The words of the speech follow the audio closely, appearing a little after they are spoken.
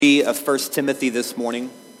Of First Timothy this morning,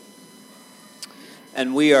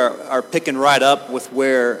 and we are picking right up with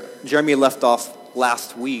where Jeremy left off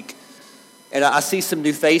last week. And I see some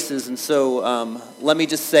new faces, and so let me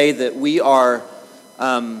just say that we are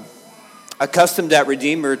accustomed at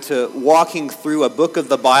Redeemer to walking through a book of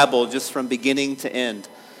the Bible just from beginning to end.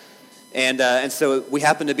 And so we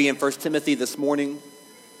happen to be in First Timothy this morning.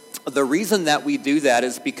 The reason that we do that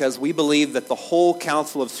is because we believe that the whole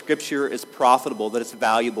counsel of Scripture is profitable, that it's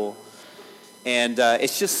valuable. And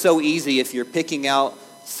it's just so easy if you're picking out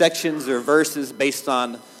sections or verses based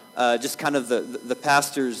on just kind of the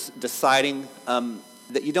pastor's deciding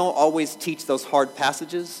that you don't always teach those hard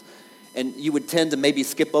passages. And you would tend to maybe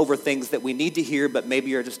skip over things that we need to hear, but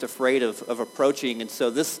maybe you're just afraid of approaching. And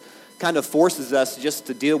so this kind of forces us just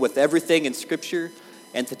to deal with everything in Scripture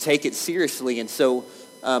and to take it seriously. And so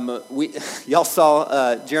y'all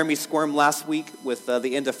saw Jeremy squirm last week with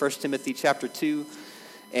the end of 1 Timothy chapter 2,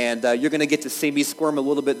 and you're going to get to see me squirm a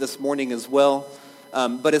little bit this morning as well,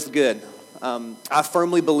 but it's good. I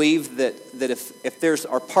firmly believe that if there's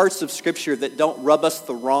are parts of Scripture that don't rub us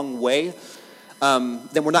the wrong way,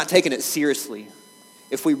 then we're not taking it seriously.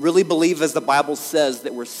 If we really believe, as the Bible says,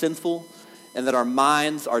 that we're sinful and that our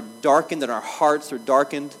minds are darkened and our hearts are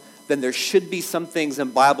darkened, then there should be some things in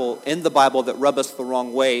the Bible that rub us the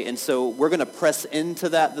wrong way. And so we're going to press into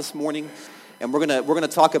that this morning, and we're going to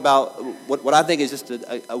talk about what I think is just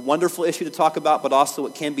a wonderful issue to talk about, but also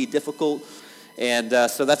it can be difficult. And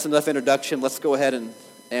so that's enough introduction. Let's go ahead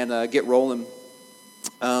and get rolling.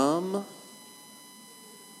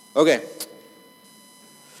 Okay.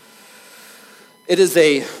 It is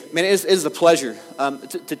a pleasure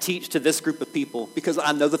to teach to this group of people, because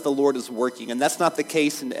I know that the Lord is working, and that's not the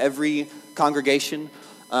case in every congregation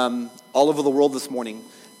all over the world this morning.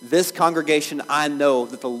 This congregation, I know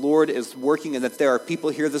that the Lord is working, and that there are people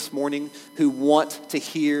here this morning who want to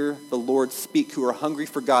hear the Lord speak, who are hungry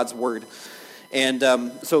for God's word. And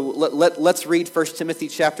so let's read 1 Timothy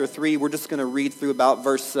chapter 3. We're just going to read through about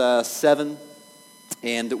verse 7,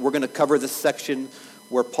 and we're going to cover this section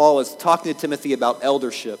where Paul is talking to Timothy about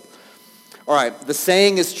eldership. All right, the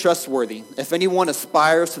saying is trustworthy. If anyone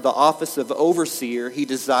aspires to the office of overseer, he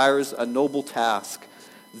desires a noble task.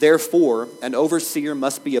 Therefore, an overseer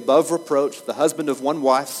must be above reproach, the husband of one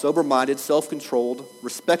wife, sober-minded, self-controlled,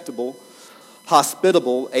 respectable,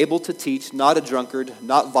 hospitable, able to teach, not a drunkard,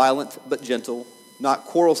 not violent but gentle, not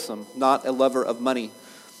quarrelsome, not a lover of money.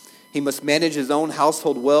 He must manage his own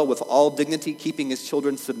household well with all dignity, keeping his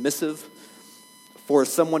children submissive. For if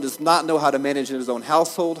someone does not know how to manage his own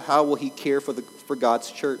household, how will he care for God's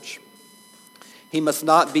church? He must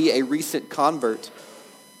not be a recent convert,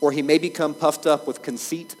 or he may become puffed up with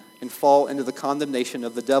conceit and fall into the condemnation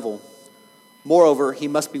of the devil. Moreover, he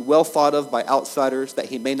must be well thought of by outsiders, that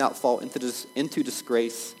he may not fall into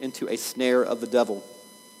disgrace, into a snare of the devil.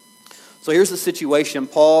 So here's the situation.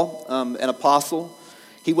 Paul, an apostle,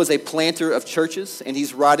 he was a planter of churches, and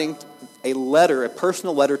he's writing a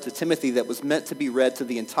personal letter to Timothy that was meant to be read to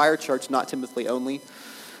the entire church, not Timothy only.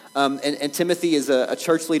 And Timothy is a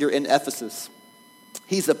church leader in Ephesus.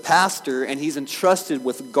 He's a pastor, and he's entrusted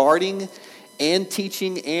with guarding and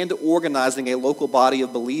teaching and organizing a local body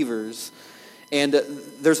of believers. And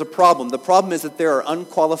there's a problem. The problem is that there are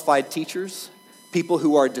unqualified teachers, people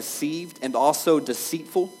who are deceived and also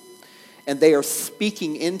deceitful, and they are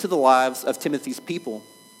speaking into the lives of Timothy's people.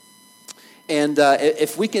 And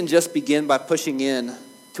if we can just begin by pushing in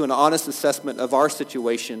to an honest assessment of our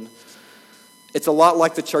situation, it's a lot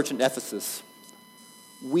like the church in Ephesus.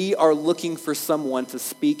 We are looking for someone to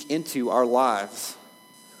speak into our lives.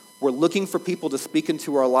 We're looking for people to speak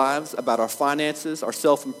into our lives about our finances, our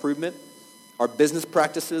self-improvement, our business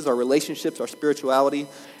practices, our relationships, our spirituality.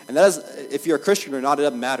 And that is, if you're a Christian or not, it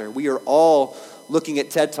doesn't matter. We are all looking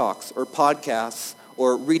at TED Talks or podcasts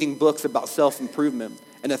or reading books about self-improvement.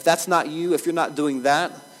 And if that's not you, if you're not doing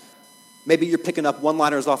that, maybe you're picking up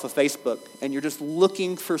one-liners off of Facebook and you're just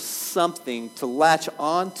looking for something to latch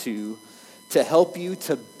onto to help you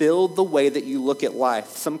to build the way that you look at life,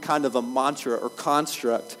 some kind of a mantra or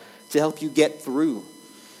construct to help you get through.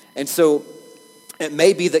 And so it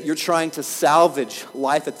may be that you're trying to salvage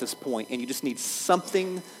life at this point and you just need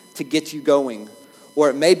something to get you going.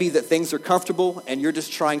 Or it may be that things are comfortable and you're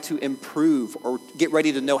just trying to improve or get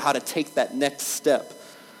ready to know how to take that next step.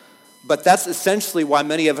 But that's essentially why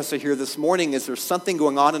many of us are here this morning, is there's something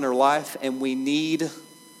going on in our life and we need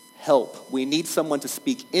help. We need someone to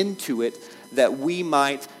speak into it that we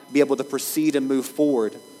might be able to proceed and move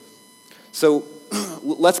forward. So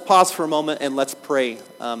let's pause for a moment and let's pray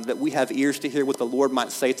that we have ears to hear what the Lord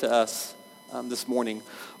might say to us this morning.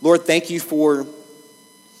 Lord, thank you for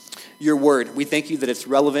your word. We thank you that it's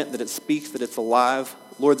relevant, that it speaks, that it's alive.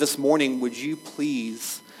 Lord, this morning, would you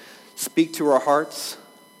please speak to our hearts?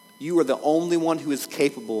 You are the only one who is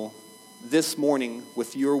capable this morning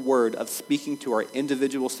with your word of speaking to our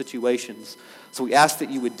individual situations. So we ask that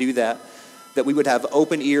you would do that we would have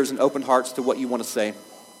open ears and open hearts to what you want to say.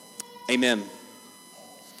 Amen.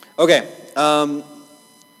 Okay.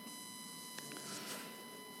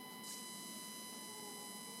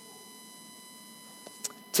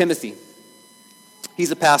 Timothy, he's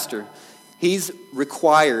a pastor. He's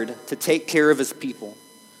required to take care of his people.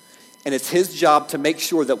 And it's his job to make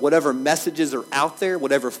sure that whatever messages are out there,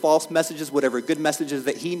 whatever false messages, whatever good messages,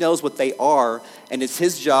 that he knows what they are. And it's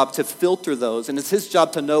his job to filter those. And it's his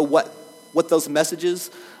job to know what those messages,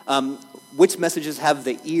 which messages have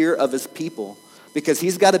the ear of his people. Because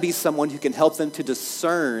he's got to be someone who can help them to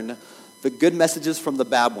discern the good messages from the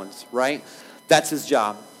bad ones, right? That's his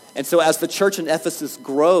job. And so as the church in Ephesus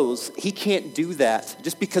grows, he can't do that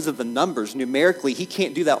just because of the numbers. Numerically, he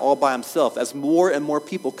can't do that all by himself. As more and more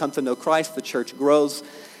people come to know Christ, the church grows.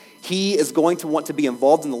 He is going to want to be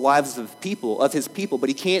involved in the lives of his people, but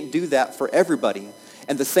he can't do that for everybody.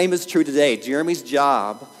 And the same is true today. Jeremy's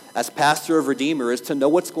job as pastor of Redeemer is to know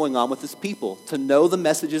what's going on with his people, to know the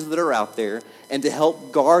messages that are out there, and to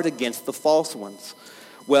help guard against the false ones.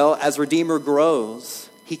 Well, as Redeemer grows,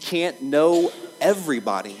 he can't know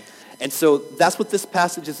everybody. And so that's what this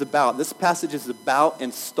passage is about. This passage is about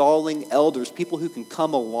installing elders, people who can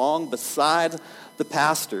come along beside the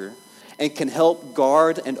pastor and can help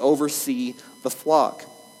guard and oversee the flock.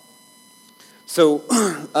 So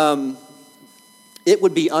it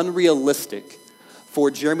would be unrealistic for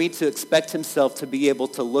Jeremy to expect himself to be able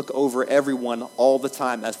to look over everyone all the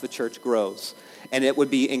time as the church grows. And it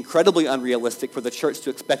would be incredibly unrealistic for the church to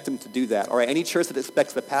expect him to do that. All right, any church that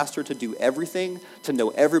expects the pastor to do everything, to know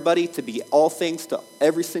everybody, to be all things to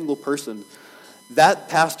every single person, that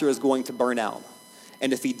pastor is going to burn out.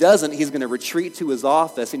 And if he doesn't, he's going to retreat to his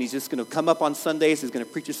office and he's just going to come up on Sundays, he's going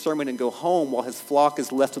to preach a sermon and go home while his flock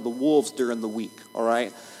is left to the wolves during the week, all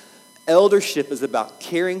right? Eldership is about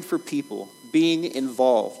caring for people, being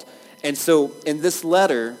involved. And so in this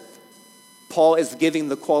letter, Paul is giving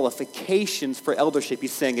the qualifications for eldership.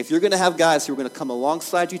 He's saying, if you're going to have guys who are going to come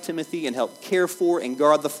alongside you, Timothy, and help care for and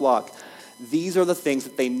guard the flock, these are the things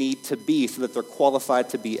that they need to be so that they're qualified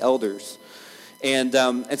to be elders. And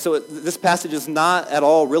so this passage is not at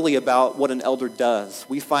all really about what an elder does.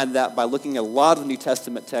 We find that by looking at a lot of New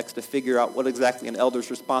Testament texts to figure out what exactly an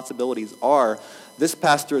elder's responsibilities are. This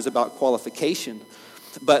pastor is about qualification.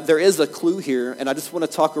 But there is a clue here, and I just want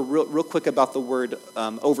to talk real quick about the word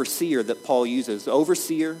overseer that Paul uses.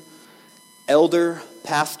 Overseer, elder,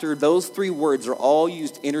 pastor, those three words are all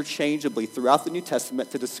used interchangeably throughout the New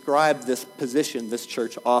Testament to describe this position, this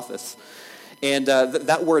church office. And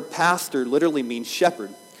that word pastor literally means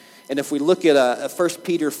shepherd. And if we look at 1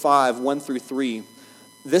 Peter 5, 1 through 3,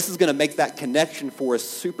 this is going to make that connection for us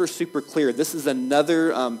super, super clear. This is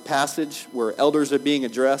another passage where elders are being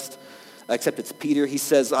addressed. Except it's Peter. He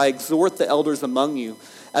says, I exhort the elders among you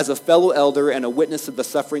as a fellow elder and a witness of the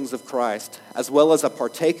sufferings of Christ, as well as a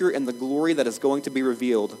partaker in the glory that is going to be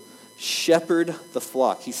revealed. Shepherd the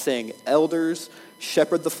flock. He's saying, elders,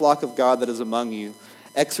 shepherd the flock of God that is among you,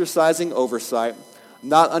 exercising oversight,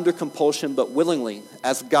 not under compulsion, but willingly,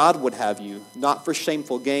 as God would have you, not for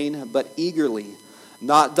shameful gain, but eagerly,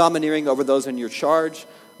 not domineering over those in your charge,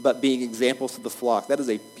 but being examples to the flock. That is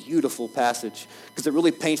a beautiful passage because it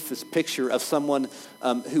really paints this picture of someone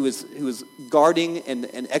who is guarding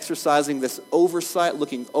and exercising this oversight,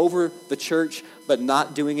 looking over the church, but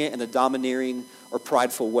not doing it in a domineering or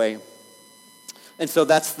prideful way. And so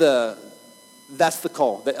that's the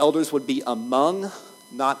call. The elders would be among,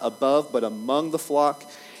 not above, but among the flock,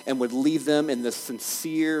 and would leave them in this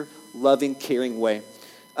sincere, loving, caring way.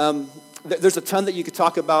 There's a ton that you could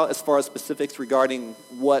talk about as far as specifics regarding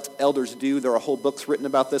what elders do. There are whole books written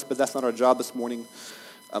about this, but that's not our job this morning.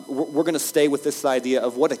 We're going to stay with this idea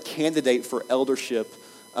of what a candidate for eldership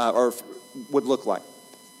would look like.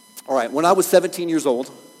 All right, when I was 17 years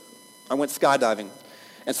old, I went skydiving.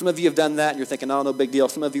 And some of you have done that, and you're thinking, oh, no big deal.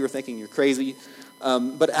 Some of you are thinking you're crazy.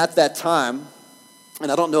 But at that time,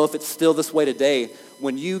 and I don't know if it's still this way today,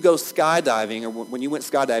 when you go skydiving or when you went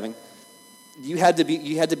skydiving, you had to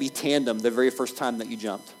be tandem the very first time that you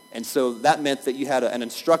jumped. And so that meant that you had an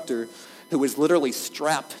instructor who was literally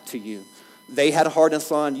strapped to you. They had a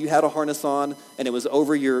harness on, you had a harness on, and it was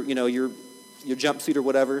over your jumpsuit or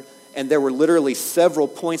whatever. And there were literally several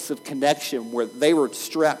points of connection where they were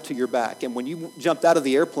strapped to your back. And when you jumped out of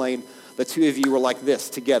the airplane, the two of you were like this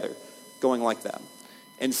together, going like that.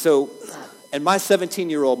 And so in my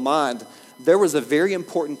 17-year-old mind, there was a very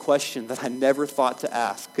important question that I never thought to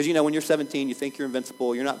ask. Because, when you're 17, you think you're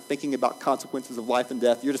invincible. You're not thinking about consequences of life and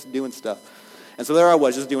death. You're just doing stuff. And so there I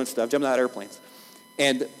was, just doing stuff, jumping out of airplanes.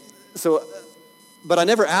 And so, but I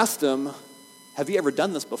never asked him, have you ever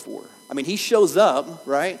done this before? I mean, he shows up,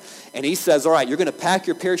 right? And he says, all right, you're going to pack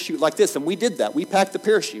your parachute like this. And we did that. We packed the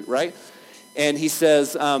parachute, right? And he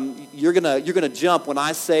says, you're gonna jump when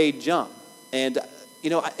I say jump. And,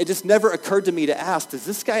 it just never occurred to me to ask, does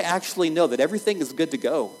this guy actually know that everything is good to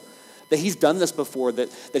go? That he's done this before, that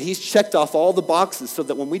he's checked off all the boxes so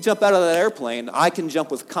that when we jump out of that airplane, I can jump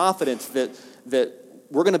with confidence that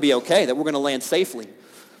we're going to be okay, that we're going to land safely.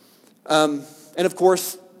 And of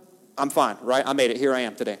course, I'm fine, right? I made it. Here I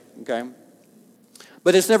am today, okay?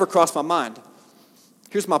 But it's never crossed my mind.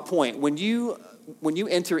 Here's my point. When you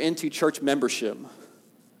enter into church membership,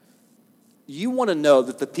 you want to know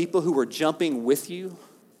that the people who are jumping with you,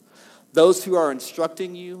 those who are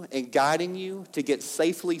instructing you and guiding you to get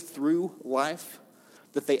safely through life,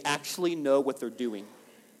 that they actually know what they're doing.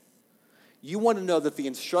 You want to know that the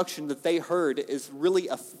instruction that they heard is really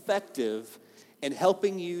effective in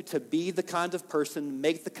helping you to be the kind of person,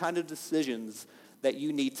 make the kind of decisions that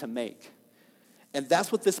you need to make. And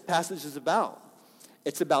that's what this passage is about.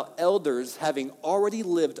 It's about elders having already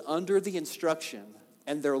lived under the instruction,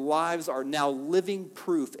 and their lives are now living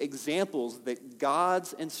proof, examples that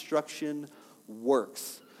God's instruction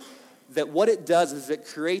works. That what it does is it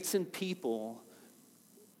creates in people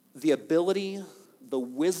the ability, the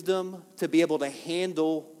wisdom to be able to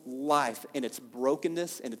handle life in its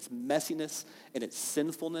brokenness and its messiness and its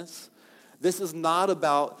sinfulness. This is not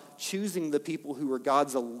about choosing the people who are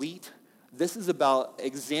God's elite. This is about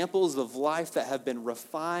examples of life that have been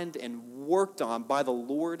refined and worked on by the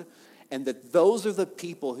Lord, and that those are the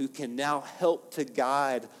people who can now help to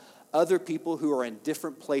guide other people who are in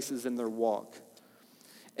different places in their walk.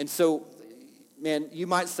 And so, man, you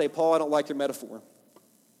might say, Paul, I don't like your metaphor.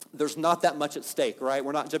 There's not that much at stake, right?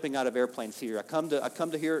 We're not jumping out of airplanes here. I come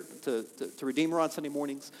to here to Redeemer on Sunday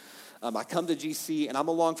mornings. I come to GC, and I'm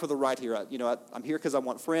along for the ride here. I'm here because I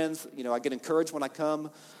want friends. I get encouraged when I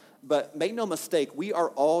come. But make no mistake, we are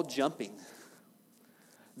all jumping.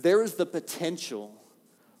 There is the potential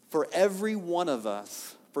for every one of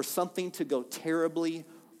us for something to go terribly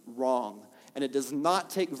wrong. And it does not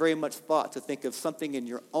take very much thought to think of something in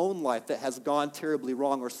your own life that has gone terribly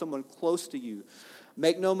wrong or someone close to you.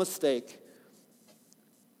 Make no mistake,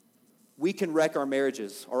 we can wreck our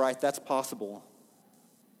marriages, all right? That's possible.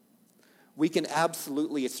 We can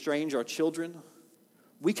absolutely estrange our children.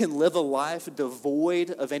 We can live a life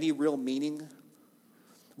devoid of any real meaning.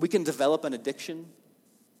 We can develop an addiction.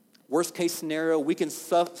 Worst case scenario, we can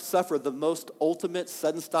suffer the most ultimate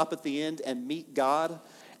sudden stop at the end and meet God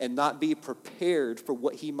and not be prepared for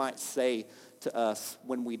what he might say to us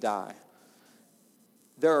when we die.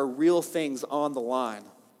 There are real things on the line.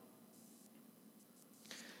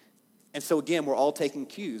 And so again, we're all taking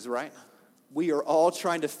cues, right? We are all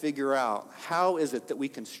trying to figure out how is it that we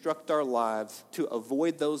construct our lives to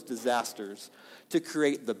avoid those disasters, to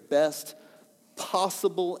create the best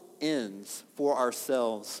possible ends for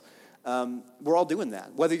ourselves. We're all doing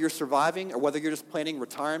that. Whether you're surviving or whether you're just planning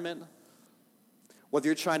retirement, whether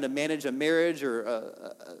you're trying to manage a marriage or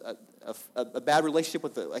a bad relationship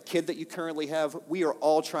with a kid that you currently have, we are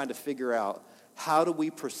all trying to figure out how do we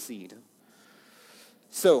proceed.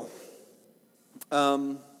 So,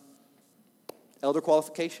 elder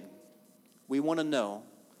qualification. We want to know,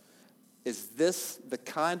 is this the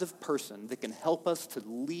kind of person that can help us to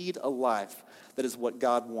lead a life that is what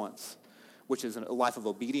God wants, which is a life of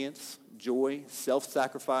obedience, joy,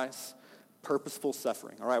 self-sacrifice, purposeful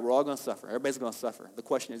suffering. All right, we're all going to suffer. Everybody's going to suffer. The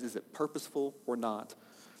question is it purposeful or not?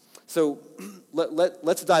 So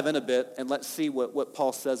let's dive in a bit and let's see what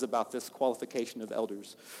Paul says about this qualification of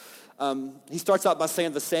elders. He starts out by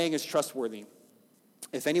saying the saying is trustworthy.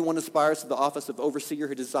 If anyone aspires to the office of overseer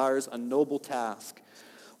who desires a noble task.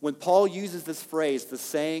 When Paul uses this phrase, the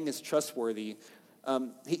saying is trustworthy,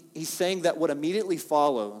 he's saying that what immediately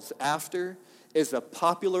follows after is a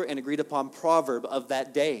popular and agreed upon proverb of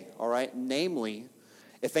that day, all right? Namely,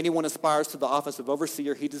 if anyone aspires to the office of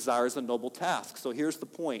overseer, he desires a noble task. So here's the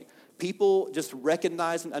point. People just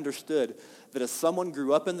recognized and understood that if someone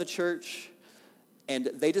grew up in the church and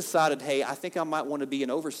they decided, hey, I think I might want to be an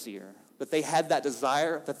overseer, that they had that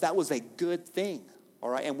desire, that was a good thing, all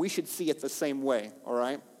right? And we should see it the same way, all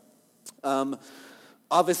right?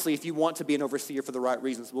 Obviously, if you want to be an overseer for the right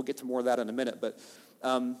reasons, we'll get to more of that in a minute, but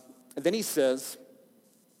then he says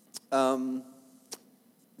that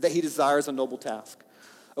he desires a noble task.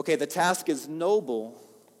 Okay, the task is noble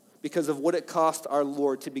because of what it cost our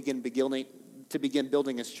Lord to begin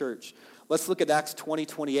building his church. Let's look at Acts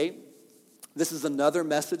 20:28. This is another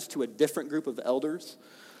message to a different group of elders.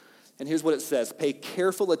 And here's what it says. Pay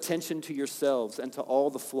careful attention to yourselves and to all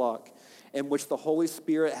the flock in which the Holy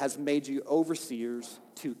Spirit has made you overseers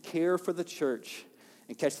to care for the church.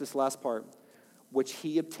 And catch this last part, which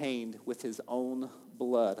he obtained with his own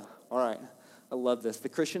blood. All right, I love this. The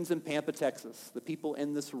Christians in Pampa, Texas, the people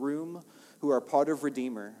in this room who are part of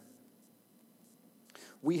Redeemer,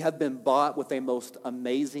 we have been bought with a most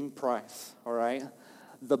amazing price, all right?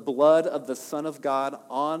 The blood of the Son of God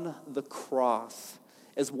on the cross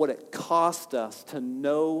is what it cost us to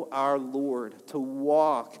know our Lord, to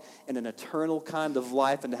walk in an eternal kind of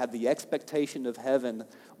life and to have the expectation of heaven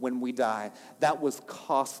when we die. That was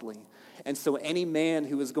costly. And so any man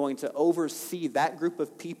who is going to oversee that group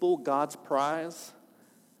of people, God's prize,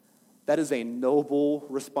 that is a noble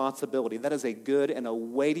responsibility. That is a good and a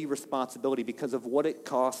weighty responsibility because of what it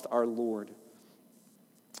cost our Lord.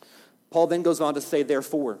 Paul then goes on to say,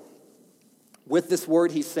 therefore, with this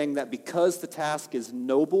word, he's saying that because the task is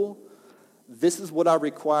noble, this is what I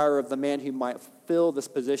require of the man who might fill this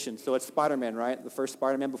position. So it's Spider-Man, right? The first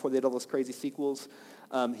Spider-Man before they did all those crazy sequels.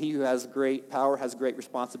 He who has great power has great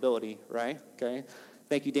responsibility, right? Okay.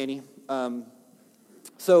 Thank you, Danny.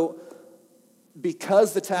 So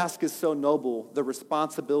because the task is so noble, the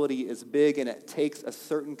responsibility is big, and it takes a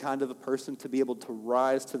certain kind of a person to be able to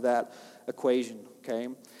rise to that equation, okay?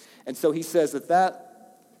 And so he says that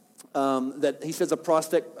a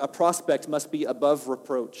prospect must be above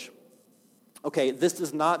reproach. Okay, this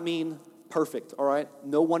does not mean perfect, all right?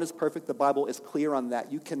 No one is perfect. The Bible is clear on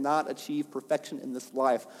that. You cannot achieve perfection in this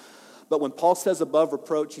life. But when Paul says above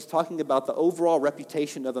reproach, he's talking about the overall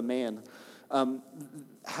reputation of a man,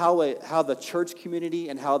 how the church community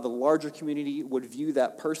and how the larger community would view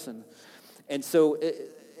that person. And so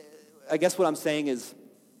I guess what I'm saying is,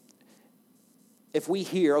 if we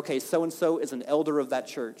hear, okay, so-and-so is an elder of that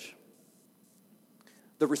church,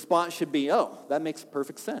 the response should be, oh, that makes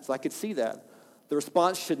perfect sense. I could see that. The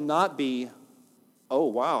response should not be, oh,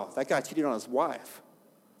 wow, that guy cheated on his wife.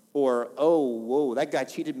 Or, oh, whoa, that guy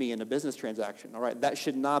cheated me in a business transaction. All right, that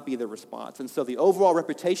should not be the response. And so the overall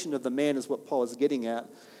reputation of the man is what Paul is getting at.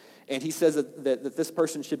 And he says that this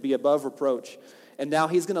person should be above reproach. And now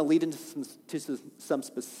he's going to lead into some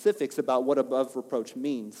specifics about what above reproach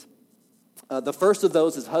means. The first of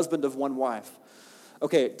those is husband of one wife.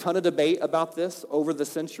 Okay, ton of debate about this over the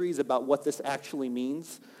centuries about what this actually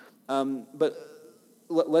means. But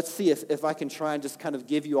let's see if I can try and just kind of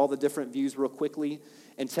give you all the different views real quickly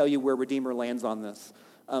and tell you where Redeemer lands on this.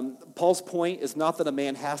 Paul's point is not that a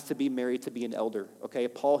man has to be married to be an elder, okay?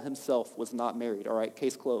 Paul himself was not married, all right?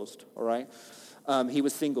 Case closed, all right? He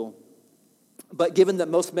was single. But given that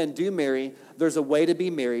most men do marry, there's a way to be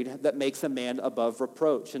married that makes a man above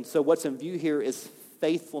reproach. And so what's in view here is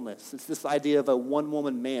faithfulness. It's this idea of a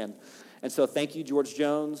one-woman man. And so thank you, George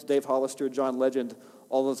Jones, Dave Hollister, John Legend,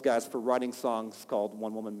 all those guys for writing songs called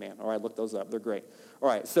One Woman Man. All right, look those up. They're great. All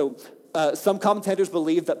right, so some commentators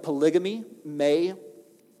believe that polygamy may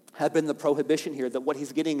have been the prohibition here, that what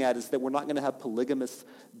he's getting at is that we're not going to have polygamists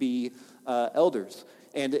be elders.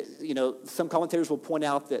 And, you know, some commentators will point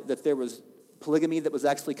out that there was polygamy that was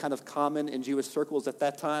actually kind of common in Jewish circles at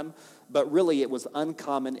that time, but really it was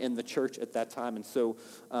uncommon in the church at that time. And so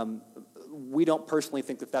we don't personally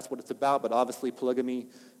think that that's what it's about, but obviously polygamy,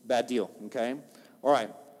 bad deal, okay? All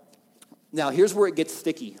right. Now, here's where it gets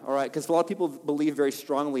sticky, all right, because a lot of people believe very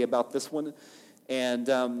strongly about this one. And,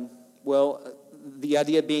 the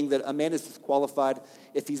idea being that a man is disqualified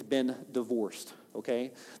if he's been divorced,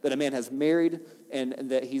 okay? That a man has married and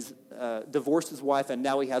that he's divorced his wife and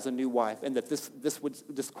now he has a new wife, and that this would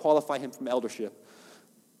disqualify him from eldership.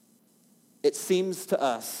 It seems to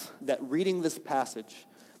us that reading this passage,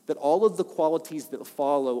 that all of the qualities that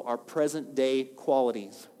follow are present-day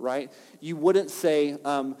qualities, right? You wouldn't say,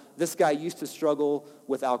 this guy used to struggle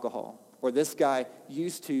with alcohol, or this guy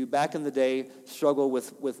used to, back in the day, struggle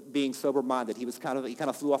with being sober-minded. He kind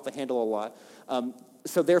of flew off the handle a lot.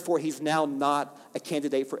 So therefore, he's now not a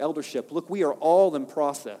candidate for eldership. Look, we are all in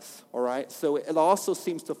process, all right? So it also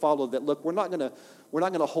seems to follow that, look, we're not going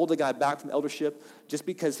to hold a guy back from eldership just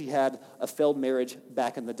because he had a failed marriage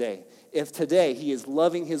back in the day. If today he is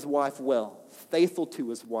loving his wife well, faithful to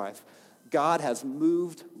his wife, God has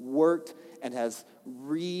moved, worked, and has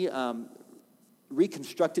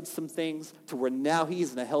reconstructed some things to where now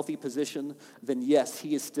he's in a healthy position, then yes,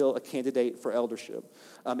 he is still a candidate for eldership.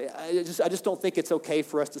 I just don't think it's okay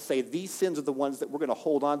for us to say these sins are the ones that we're going to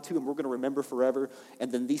hold on to and we're going to remember forever,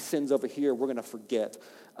 and then these sins over here we're going to forget.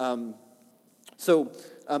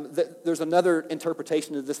 There's another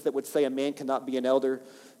interpretation of this that would say a man cannot be an elder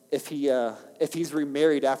if he's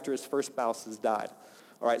remarried after his first spouse has died.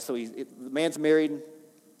 All right, so the man's married.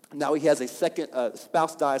 Now he has a second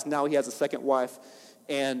spouse dies. Now he has a second wife,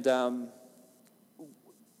 and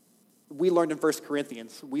we learned in 1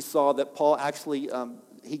 Corinthians, we saw that Paul actually,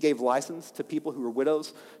 he gave license to people who were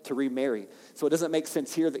widows to remarry. So it doesn't make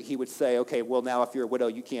sense here that he would say, okay, well, now if you're a widow,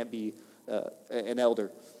 you can't be an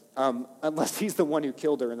elder. Unless he's the one who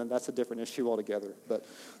killed her, and then that's a different issue altogether. But,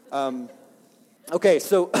 okay,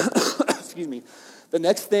 so, excuse me. The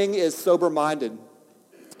next thing is sober-minded.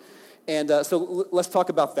 And so let's talk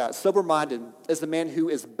about that. Sober-minded is the man who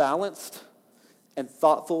is balanced and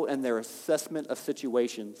thoughtful in their assessment of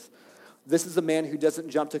situations. This is a man who doesn't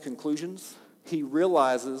jump to conclusions. He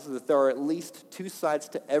realizes that there are at least two sides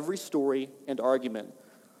to every story and argument.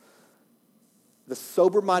 The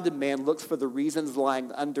sober-minded man looks for the reasons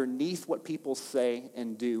lying underneath what people say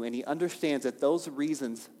and do, and he understands that those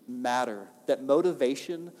reasons matter, that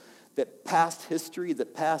motivation, that past history,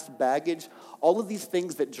 that past baggage, all of these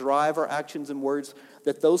things that drive our actions and words,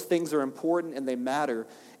 that those things are important and they matter.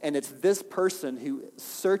 And it's this person who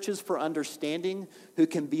searches for understanding who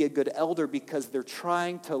can be a good elder because they're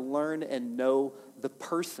trying to learn and know the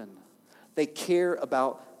person. They care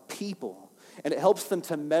about people. And it helps them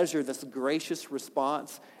to measure this gracious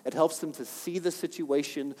response. It helps them to see the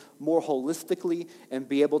situation more holistically and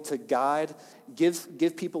be able to guide,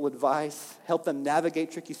 give people advice, help them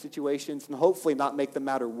navigate tricky situations, and hopefully not make the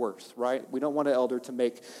matter worse, right? We don't want an elder to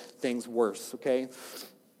make things worse, okay?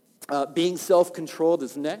 Being self-controlled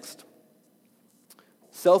is next.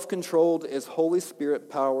 Self-controlled is Holy Spirit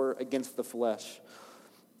power against the flesh.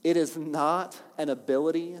 It is not an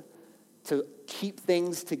ability to keep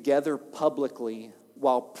things together publicly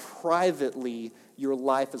while privately your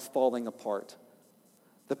life is falling apart.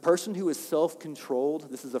 The person who is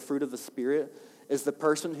self-controlled, this is a fruit of the Spirit, is the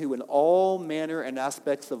person who in all manner and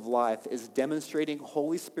aspects of life is demonstrating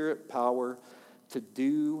Holy Spirit power to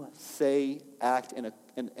do, say, act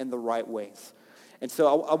in the right ways. And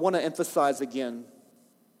so I want to emphasize again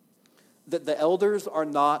that the elders are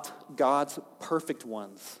not God's perfect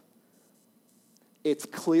ones. It's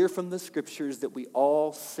clear from the scriptures that we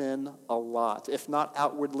all sin a lot, if not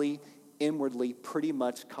outwardly, inwardly, pretty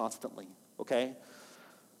much constantly, okay?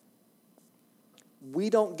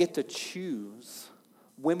 We don't get to choose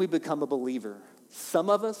when we become a believer.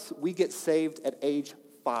 Some of us, we get saved at age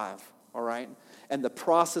 5, all right? And the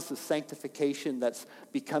process of sanctification that's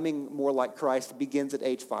becoming more like Christ begins at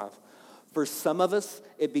age 5. For some of us,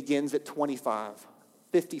 it begins at 25.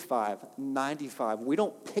 55, 95. We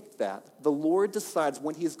don't pick that. The Lord decides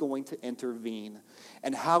when he's going to intervene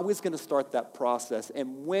and how he's going to start that process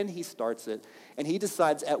and when he starts it. And he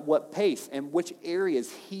decides at what pace and which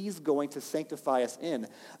areas he's going to sanctify us in.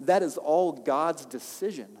 That is all God's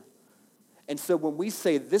decision. And so when we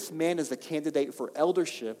say this man is a candidate for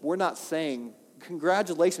eldership, we're not saying,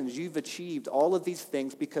 congratulations, you've achieved all of these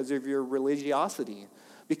things because of your religiosity,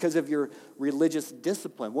 because of your religious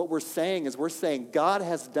discipline. What we're saying is God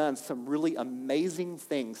has done some really amazing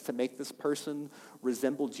things to make this person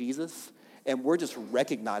resemble Jesus, and we're just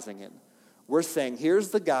recognizing it. We're saying, here's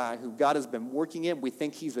the guy who God has been working in. We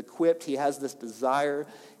think he's equipped. He has this desire.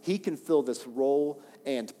 He can fill this role,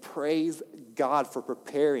 and praise God for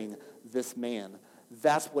preparing this man.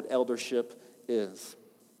 That's what eldership is.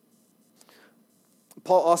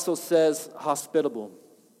 Paul also says hospitable.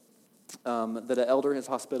 That an elder is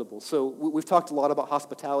hospitable. So we've talked a lot about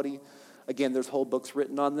hospitality. Again, there's whole books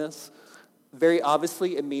written on this. Very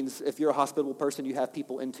obviously, it means if you're a hospitable person, you have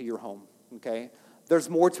people into your home, okay? There's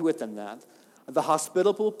more to it than that. The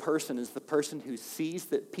hospitable person is the person who sees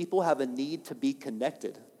that people have a need to be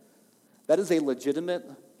connected. That is a legitimate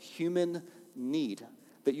human need,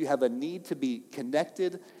 that you have a need to be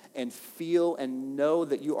connected and feel and know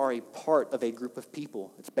that you are a part of a group of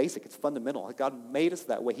people. It's basic. It's fundamental. God made us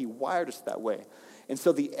that way. He wired us that way. And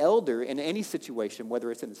so the elder in any situation,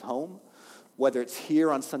 whether it's in his home, whether it's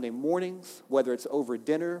here on Sunday mornings, whether it's over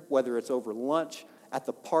dinner, whether it's over lunch, at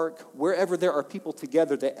the park, wherever there are people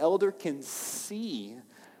together, the elder can see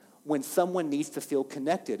when someone needs to feel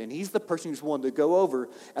connected. And he's the person who's willing to go over,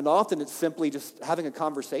 and often it's simply just having a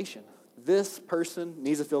conversation. This person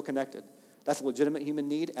needs to feel connected. That's a legitimate human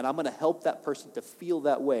need, and I'm going to help that person to feel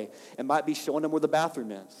that way. It might be showing them where the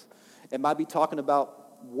bathroom is. It might be talking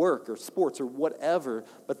about work or sports or whatever,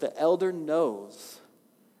 but the elder knows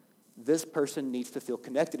this person needs to feel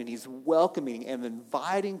connected, and he's welcoming and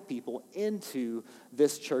inviting people into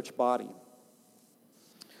this church body.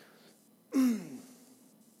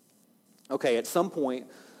 Okay, at some point,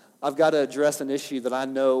 I've got to address an issue that I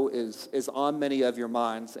know is on many of your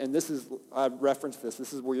minds. And this is, I referenced this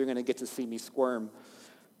is where you're going to get to see me squirm.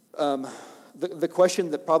 The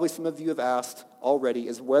question that probably some of you have asked already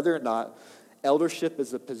is whether or not eldership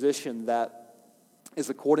is a position that is,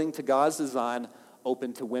 according to God's design,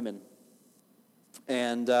 open to women.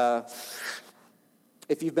 And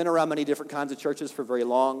if you've been around many different kinds of churches for very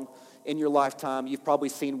long in your lifetime, you've probably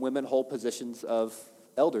seen women hold positions of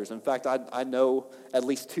elders. In fact, I know at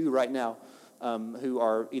least two right now who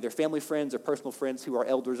are either family friends or personal friends who are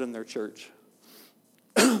elders in their church.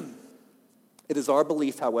 It is our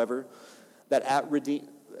belief, however, that at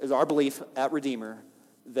Redeemer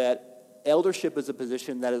that eldership is a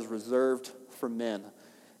position that is reserved for men.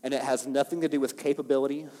 And it has nothing to do with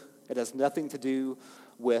capability. It has nothing to do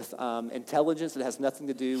with intelligence. It has nothing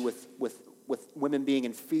to do with women being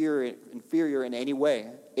inferior in any way.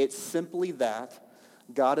 It's simply that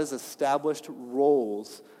God has established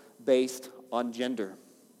roles based on gender.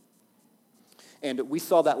 And we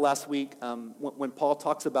saw that last week when Paul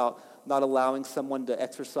talks about not allowing someone to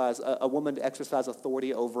exercise, a woman to exercise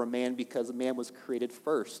authority over a man because a man was created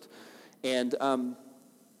first. And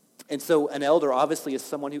so an elder obviously is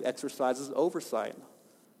someone who exercises oversight.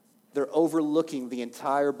 They're overlooking the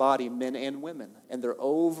entire body, men and women. And they're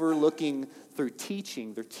overlooking through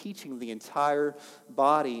teaching. They're teaching the entire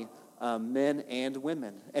body, men and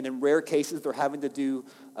women. And in rare cases, they're having to do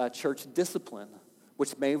church discipline,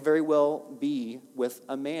 which may very well be with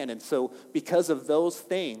a man. And so because of those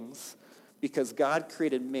things, because God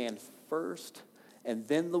created man first and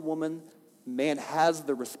then the woman, man has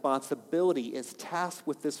the responsibility, is tasked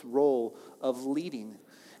with this role of leading.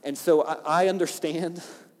 And so I understand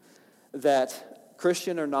that,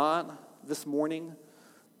 Christian or not, this morning,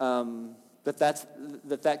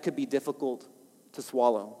 that could be difficult to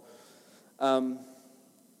swallow.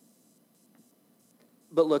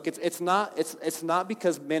 But look, it's not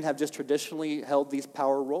because men have just traditionally held these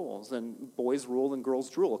power roles and boys rule and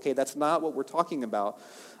girls rule. Okay, that's not what we're talking about.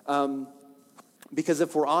 Because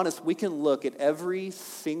if we're honest, we can look at every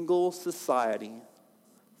single society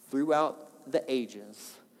throughout the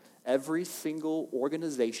ages, every single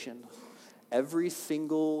organization, every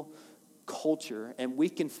single culture, and we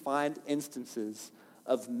can find instances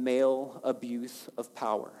of male abuse of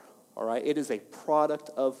power. All right, it is a product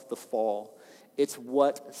of the fall. It's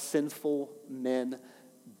what sinful men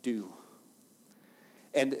do.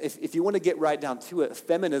 And if you want to get right down to it,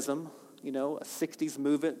 feminism, a 60s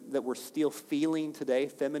movement that we're still feeling today,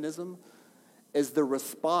 feminism, is the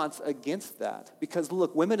response against that. Because,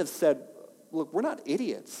 look, women have said, look, we're not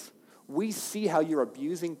idiots. We see how you're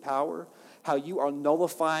abusing power, how you are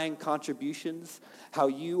nullifying contributions, how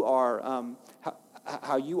you are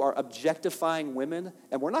objectifying women,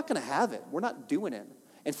 and we're not going to have it. We're not doing it.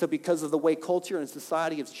 And so because of the way culture and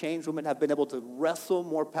society has changed, women have been able to wrestle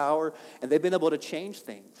more power, and they've been able to change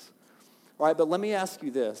things. All right, but let me ask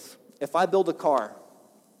you this. If I build a car,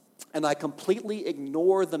 and I completely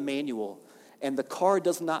ignore the manual, and the car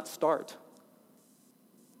does not start,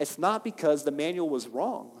 it's not because the manual was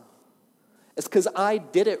wrong. It's because I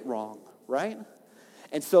did it wrong, right?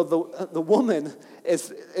 And so the woman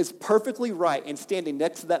is perfectly right in standing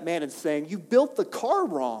next to that man and saying, you built the car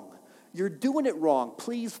wrong. You're doing it wrong.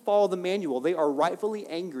 Please follow the manual. They are rightfully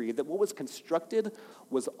angry that what was constructed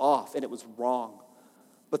was off and it was wrong.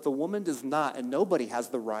 But the woman does not, and nobody has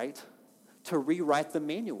the right to rewrite the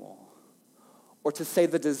manual or to say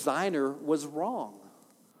the designer was wrong.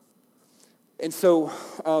 And so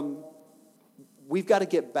we've got to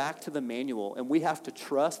get back to the manual, and we have to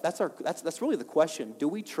trust. That's really the question. Do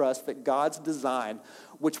we trust that God's design,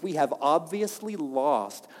 which we have obviously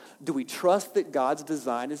lost, do we trust that God's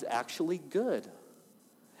design is actually good?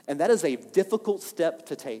 And that is a difficult step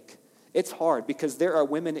to take. It's hard because there are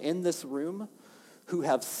women in this room who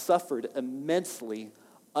have suffered immensely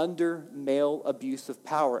under male abuse of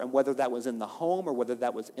power, and whether that was in the home or whether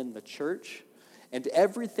that was in the church, and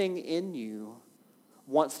everything in you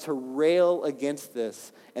wants to rail against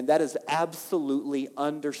this, and that is absolutely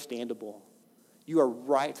understandable. You are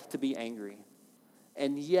right to be angry.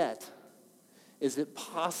 And yet, is it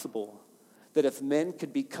possible that if men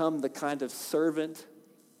could become the kind of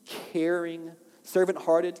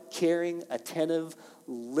servant-hearted, caring, attentive,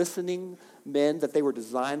 listening men that they were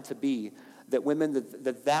designed to be, that women,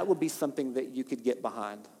 that would be something that you could get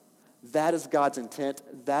behind? That is God's intent.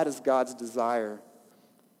 That is God's desire.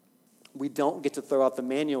 We don't get to throw out the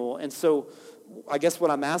manual. And so I guess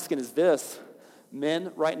what I'm asking is this.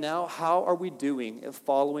 Men, right now, how are we doing at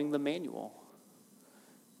following the manual?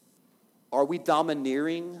 Are we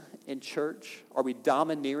domineering in church? Are we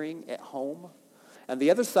domineering at home? And the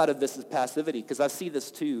other side of this is passivity, because I see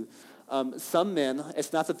this too. Some men,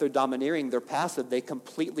 it's not that they're domineering, they're passive. They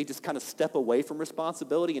completely just kind of step away from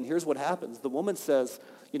responsibility. And here's what happens. The woman says,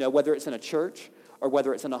 whether it's in a church or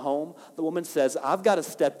whether it's in a home, the woman says, I've got to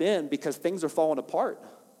step in because things are falling apart.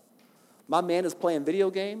 My man is playing video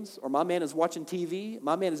games, or my man is watching TV.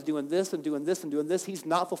 My man is doing this and doing this and doing this. He's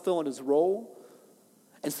not fulfilling his role.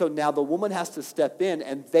 And so now the woman has to step in,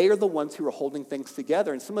 and they are the ones who are holding things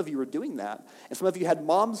together. And some of you are doing that. And some of you had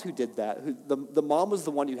moms who did that. The mom was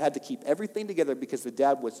the one who had to keep everything together because the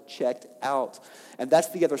dad was checked out. And that's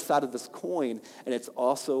the other side of this coin, and it's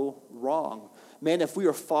also wrong. Man, if we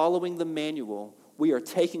are following the manual, we are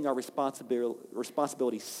taking our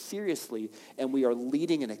responsibility seriously, and we are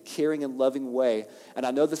leading in a caring and loving way. And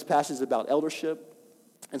I know this passage is about eldership,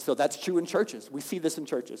 and so that's true in churches. We see this in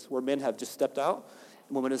churches where men have just stepped out.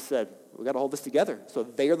 Woman has said, we've got to hold this together. So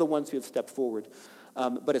they are the ones who have stepped forward.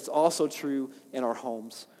 But it's also true in our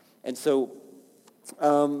homes. And so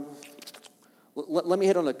let me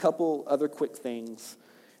hit on a couple other quick things,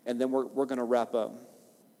 and then we're going to wrap up.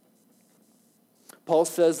 Paul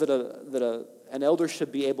says that an elder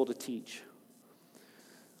should be able to teach.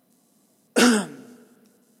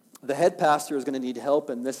 The head pastor is going to need help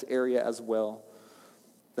in this area as well.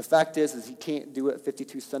 The fact is he can't do it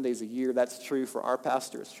 52 Sundays a year. That's true for our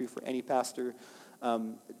pastor. It's true for any pastor.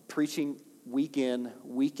 Preaching week in,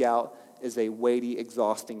 week out is a weighty,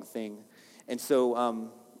 exhausting thing. And so,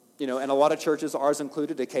 in a lot of churches, ours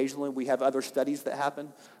included, occasionally we have other studies that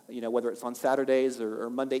happen, whether it's on Saturdays or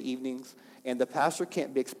Monday evenings. And the pastor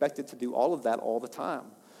can't be expected to do all of that all the time.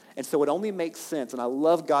 And so it only makes sense, and I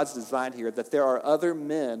love God's design here, that there are other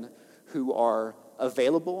men who are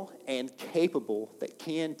available and capable that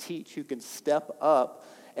can teach, who can step up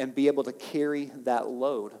and be able to carry that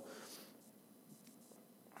load.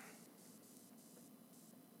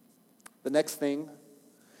 The next thing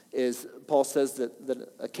is Paul says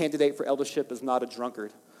that a candidate for eldership is not a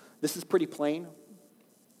drunkard. This is pretty plain.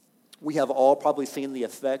 We have all probably seen the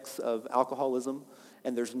effects of alcoholism,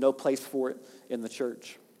 and there's no place for it in the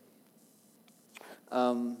church.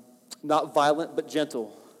 Not violent, but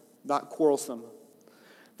gentle. Not quarrelsome.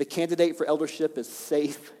 The candidate for eldership is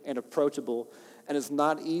safe and approachable and is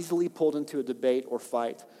not easily pulled into a debate or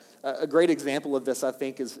fight. A great example of this, I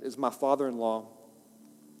think, is my father-in-law.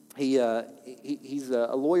 He's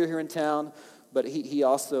a lawyer here in town, but he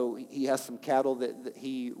also has some cattle that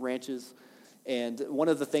he ranches. And one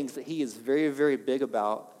of the things that he is very, very big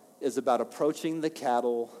about is about approaching the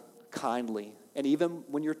cattle kindly. And even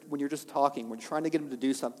when you're just talking, when you're trying to get him to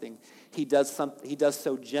do something, he does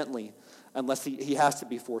so gently, unless he has to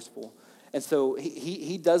be forceful. And so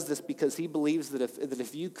he does this because he believes that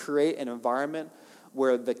if you create an environment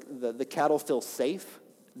where the cattle feel safe,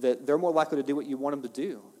 that they're more likely to do what you want them to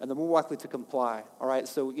do, and they're more likely to comply. All right.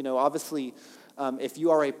 So obviously, if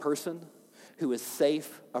you are a person who is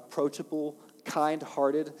safe, approachable,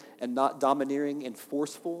 kind-hearted, and not domineering and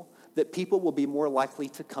forceful, that people will be more likely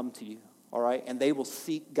to come to you. All right, and they will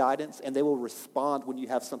seek guidance, and they will respond when you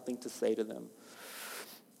have something to say to them.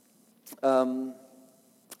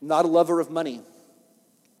 Not a lover of money.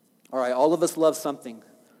 All right, all of us love something.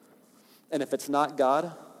 And if it's not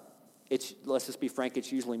God, let's just be frank,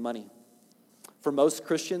 it's usually money. For most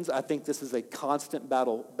Christians, I think this is a constant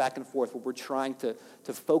battle back and forth where we're trying to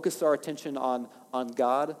focus our attention on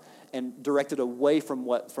God and direct it away from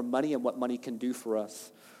money and what money can do for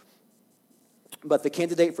us. But the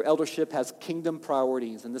candidate for eldership has kingdom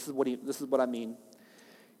priorities, and this is what I mean.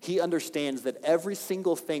 He understands that every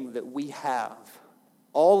single thing that we have,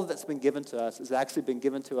 all that's been given to us, has actually been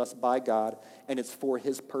given to us by God, and it's for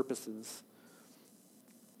his purposes.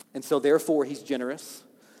 And so therefore, he's generous,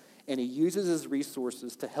 and he uses his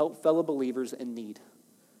resources to help fellow believers in need,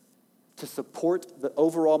 to support the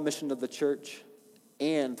overall mission of the church,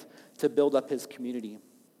 and to build up his community.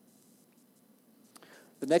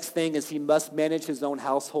 The next thing is he must manage his own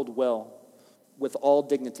household well, with all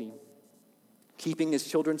dignity, keeping his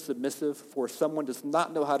children submissive. For if someone does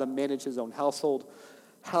not know how to manage his own household,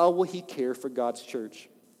 how will he care for God's church?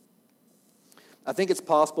 I think it's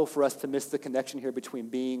possible for us to miss the connection here between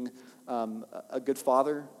being a good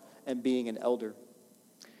father and being an elder.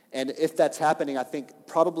 And if that's happening, I think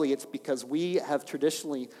probably it's because we have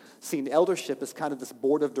traditionally seen eldership as kind of this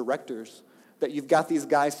board of directors, that you've got these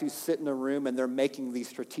guys who sit in a room and they're making these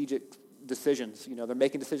strategic decisions. They're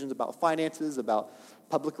making decisions about finances, about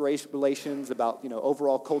public relations, about,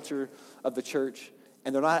 overall culture of the church,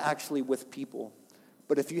 and they're not actually with people.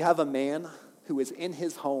 But if you have a man who is in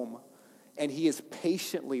his home and he is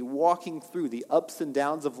patiently walking through the ups and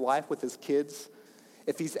downs of life with his kids,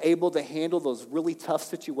 if he's able to handle those really tough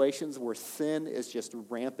situations where sin is just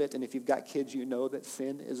rampant, and if you've got kids, you know that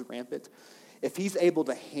sin is rampant. If he's able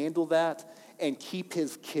to handle that and keep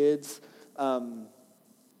his kids, to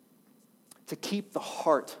keep the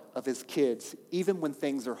heart of his kids, even when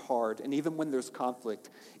things are hard and even when there's conflict,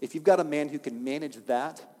 if you've got a man who can manage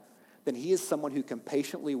that, then he is someone who can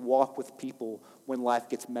patiently walk with people when life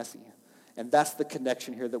gets messy. And that's the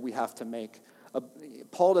connection here that we have to make.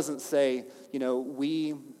 Paul doesn't say,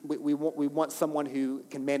 we want someone who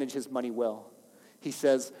can manage his money well. He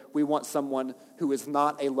says we want someone who is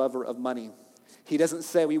not a lover of money. He doesn't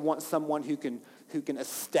say we want someone who can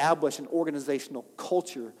establish an organizational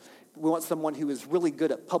culture. We want someone who is really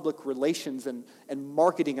good at public relations and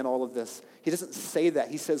marketing and all of this. He doesn't say that.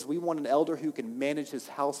 He says we want an elder who can manage his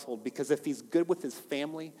household, because if he's good with his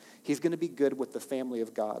family, he's going to be good with the family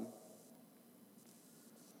of God.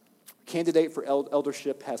 Candidate for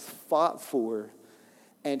eldership has fought for,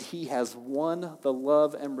 and he has won the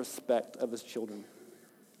love and respect of his children.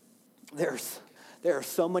 There are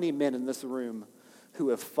so many men in this room who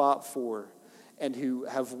have fought for and who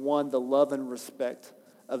have won the love and respect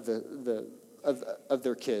of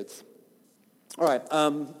their kids. All right,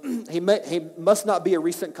 he must not be a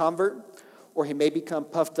recent convert, or he may become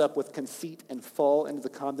puffed up with conceit and fall into the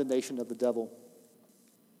condemnation of the devil.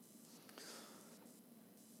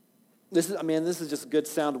 This is just good,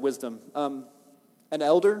 sound wisdom. An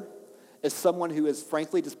elder is someone who has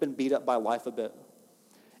frankly just been beat up by life a bit.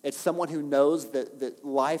 It's someone who knows that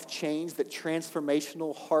life change, that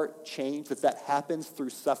transformational heart change, that happens through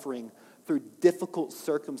suffering, through difficult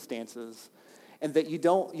circumstances, and that you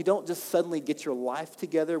don't just suddenly get your life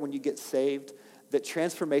together when you get saved, that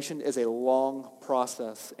transformation is a long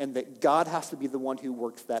process, and that God has to be the one who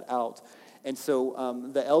works that out. And so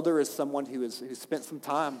the elder is someone who spent some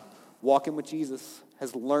time walking with Jesus,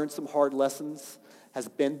 has learned some hard lessons, has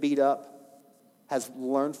been beat up, has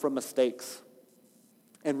learned from mistakes,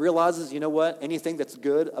 and realizes, you know what, anything that's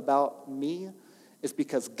good about me is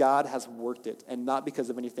because God has worked it and not because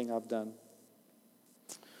of anything I've done.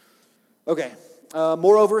 Okay,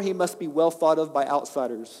 moreover, he must be well thought of by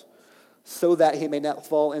outsiders so that he may not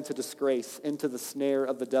fall into disgrace, into the snare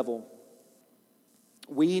of the devil.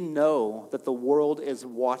 We know that the world is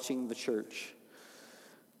watching the church.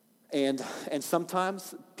 And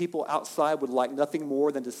sometimes people outside would like nothing more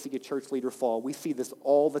than to see a church leader fall. We see this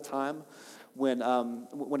all the time when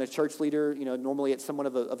a church leader, normally it's someone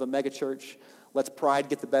of a mega church, lets pride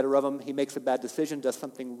get the better of him. He makes a bad decision, does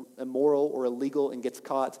something immoral or illegal, and gets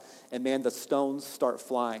caught. And man, the stones start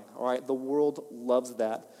flying. All right, the world loves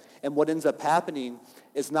that. And what ends up happening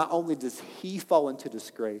is not only does he fall into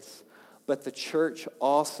disgrace, but the church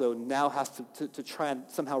also now has to try and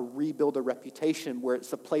somehow rebuild a reputation where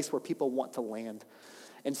it's a place where people want to land.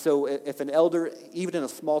 And so if an elder, even in a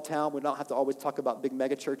small town, we don't have to always talk about big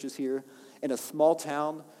mega churches here. In a small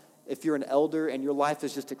town, if you're an elder and your life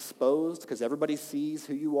is just exposed because everybody sees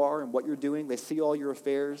who you are and what you're doing, they see all your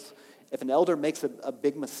affairs. If an elder makes a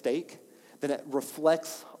big mistake, then it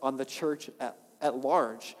reflects on the church at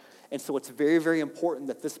large. And so it's very, very important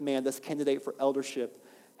that this man, this candidate for eldership,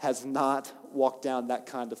 has not walked down that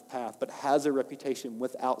kind of path, but has a reputation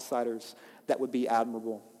with outsiders that would be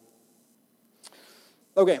admirable.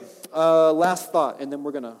 Okay, last thought, and then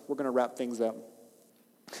we're gonna wrap things up.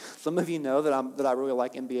 Some of you know that I really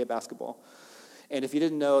like NBA basketball, and if you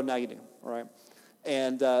didn't know, now you do. All right,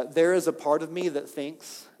 and there is a part of me that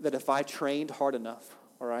thinks that if I trained hard enough,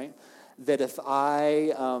 all right, that if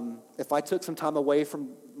I took some time away from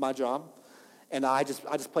my job, and I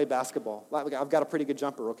just play basketball. Like, I've got a pretty good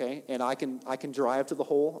jumper, okay? And I can drive to the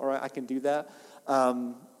hole, all right? I can do that.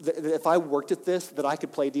 If I worked at this, that I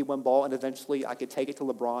could play D1 ball, and eventually I could take it to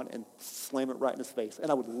LeBron and slam it right in his face. And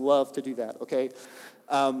I would love to do that, okay?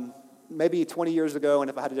 Maybe 20 years ago, and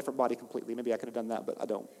if I had a different body completely, maybe I could have done that, but I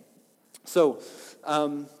don't. So,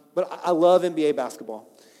 but I love NBA basketball.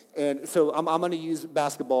 And so I'm going to use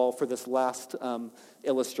basketball for this last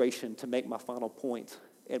illustration to make my final point.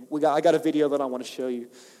 And I got a video that I want to show you,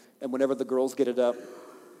 and whenever the girls get it up.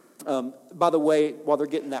 By the way, while they're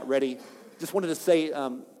getting that ready, just wanted to say,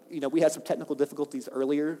 we had some technical difficulties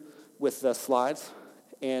earlier with the slides,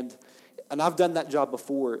 and I've done that job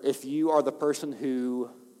before. If you are the person who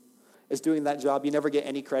is doing that job, you never get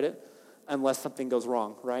any credit unless something goes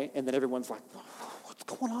wrong, right? And then everyone's like, what's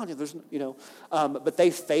going on here? But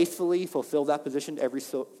they faithfully fulfill that position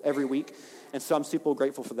every week, and so I'm super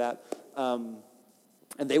grateful for that.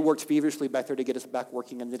 And they worked feverishly back there to get us back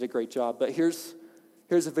working, and did a great job. But here's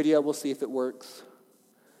a video. We'll see if it works.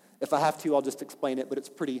 If I have to, I'll just explain it, but it's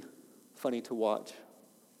pretty funny to watch.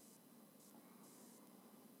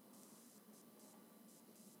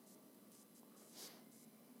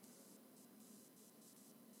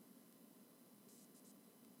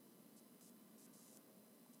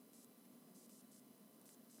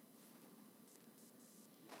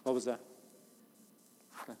 What was that?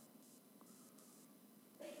 Okay.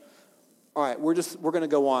 All right, we're going to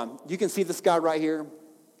go on. You can see this guy right here.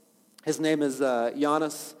 His name is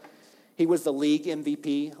Giannis. He was the league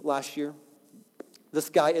MVP last year. This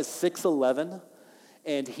guy is 6'11",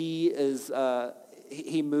 and he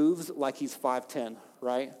moves like he's 5'10",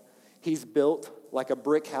 right? He's built like a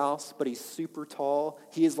brick house, but he's super tall.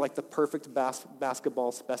 He is like the perfect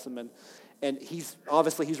basketball specimen. And he's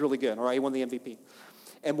really good, all right? He won the MVP.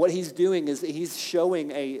 And what he's doing is he's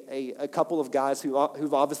showing a couple of guys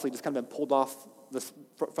who've obviously just kind of been pulled off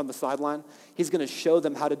from the sideline. He's going to show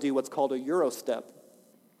them how to do what's called a Euro step.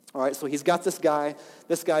 All right, so he's got this guy.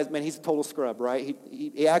 This guy's, man, he's a total scrub, right?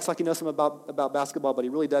 He acts like he knows something about basketball, but he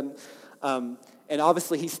really doesn't. And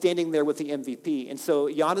obviously, he's standing there with the MVP. And so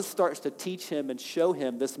Giannis starts to teach him and show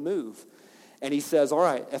him this move. And he says, all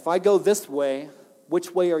right, if I go this way,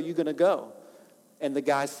 which way are you going to go? And the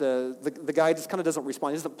guy says, the guy just kind of doesn't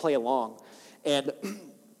respond. He doesn't play along. And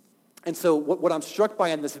so what I'm struck by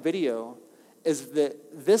in this video is that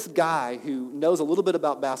this guy who knows a little bit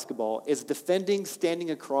about basketball is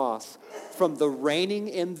standing across from the reigning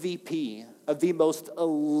MVP of the most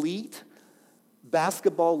elite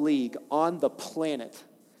basketball league on the planet.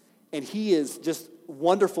 And he is just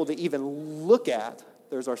wonderful to even look at.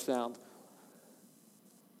 There's our sound.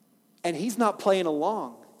 And he's not playing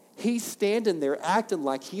along. He's standing there acting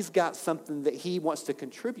like he's got something that he wants to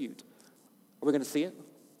contribute. Are we going to see it?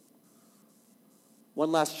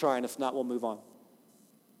 One last try, and if not, we'll move on.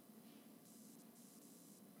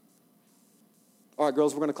 All right,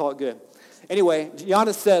 girls, we're going to call it good. Anyway,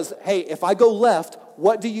 Giannis says, hey, if I go left,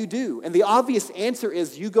 what do you do? And the obvious answer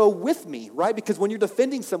is you go with me, right? Because when you're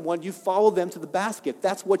defending someone, you follow them to the basket.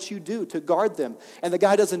 That's what you do to guard them. And the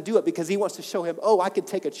guy doesn't do it because he wants to show him, oh, I can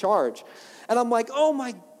take a charge. And I'm like, oh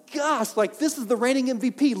my gosh, like this is the reigning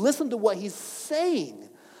MVP. Listen to what he's saying.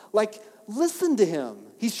 Like, listen to him.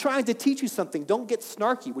 He's trying to teach you something. Don't get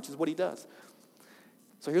snarky, which is what he does.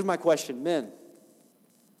 So here's my question, men.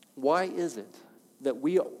 Why is it that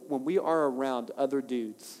when we are around other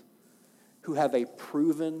dudes who have a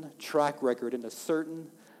proven track record in a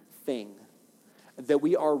certain thing, that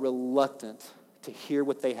we are reluctant to hear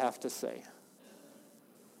what they have to say?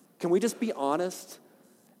 Can we just be honest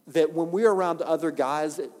that when we're around other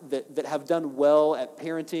guys that have done well at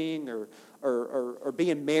parenting or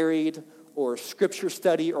being married or scripture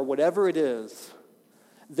study or whatever it is,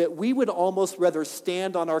 that we would almost rather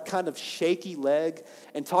stand on our kind of shaky leg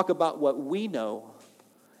and talk about what we know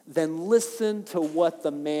than listen to what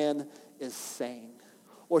the man is saying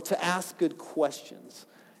or to ask good questions.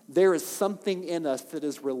 There is something in us that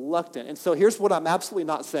is reluctant. And so here's what I'm absolutely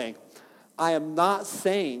not saying. I am not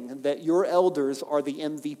saying that your elders are the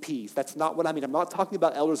MVPs. That's not what I mean. I'm not talking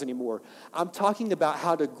about elders anymore. I'm talking about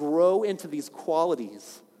how to grow into these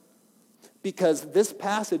qualities. Because this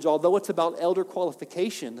passage, although it's about elder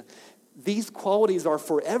qualification, these qualities are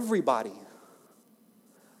for everybody.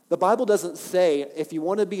 The Bible doesn't say if you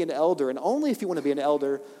want to be an elder, and only if you want to be an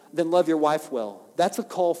elder, then love your wife well. That's a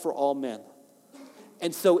call for all men.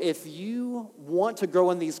 And so if you want to grow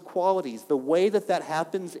in these qualities, the way that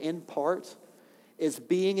happens in part is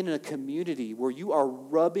being in a community where you are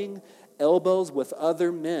rubbing elbows with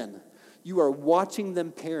other men. You are watching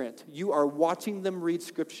them parent. You are watching them read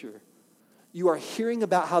scripture. You are hearing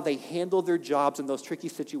about how they handle their jobs in those tricky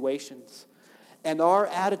situations. And our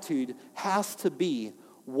attitude has to be,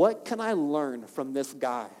 what can I learn from this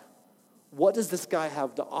guy? What does this guy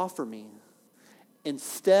have to offer me?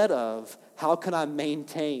 Instead of, how can I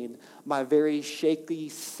maintain my very shaky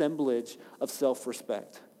semblance of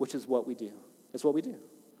self-respect, which is what we do. It's what we do.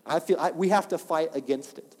 We have to fight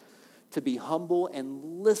against it, to be humble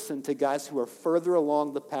and listen to guys who are further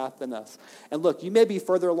along the path than us. And look, you may be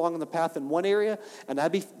further along in the path in one area, and I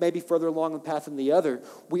may be further along the path in the other.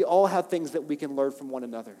 We all have things that we can learn from one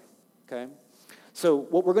another, okay? So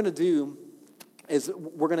what we're going to do is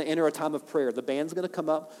we're going to enter a time of prayer. The band's going to come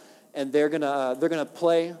up, and they're going to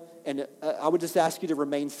play, and I would just ask you to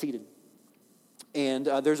remain seated. And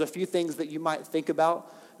there's a few things that you might think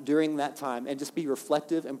about during that time, and just be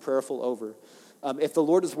reflective and prayerful over. If the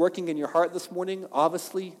Lord is working in your heart this morning,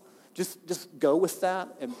 obviously, just go with that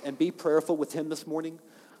and be prayerful with him this morning.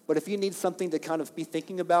 But if you need something to kind of be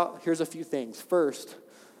thinking about, here's a few things. First,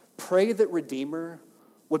 pray that Redeemer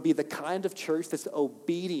would be the kind of church that's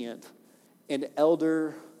obedient in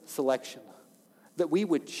elder selection. That we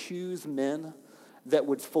would choose men that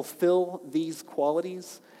would fulfill these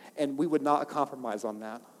qualities, and we would not compromise on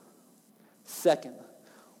that. Second,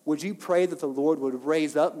 would you pray that the Lord would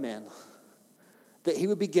raise up men, that he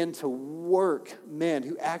would begin to work men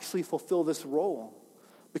who actually fulfill this role?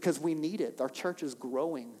 because we need it. Our church is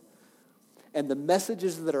growing. And the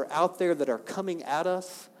messages that are out there that are coming at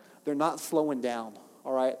us, they're not slowing down,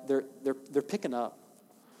 all right? They're picking up.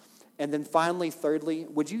 And then finally, thirdly,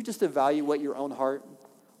 would you just evaluate your own heart?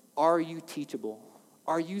 Are you teachable?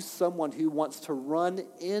 Are you someone who wants to run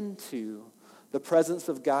into the presence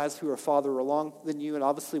of guys who are farther along than you, and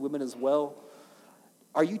obviously women as well?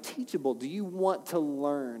 Are you teachable? Do you want to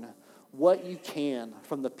learn what you can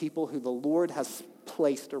from the people who the Lord has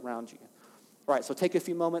placed around you? All right, so take a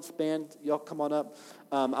few moments, band. Y'all come on up.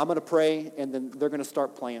 I'm going to pray, and then they're going to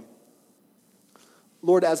start playing.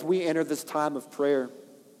 Lord, as we enter this time of prayer,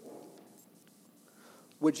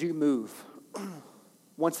 would you move?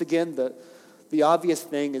 Once again, the obvious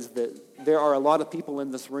thing is that there are a lot of people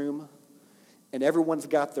in this room, and everyone's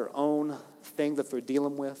got their own thing that they're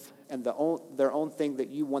dealing with and their own thing that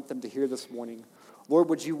you want them to hear this morning. Lord,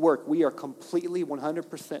 would you work? We are completely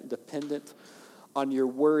 100% dependent on your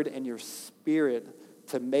word and your spirit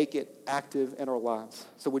to make it active in our lives.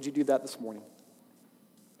 So would you do that this morning?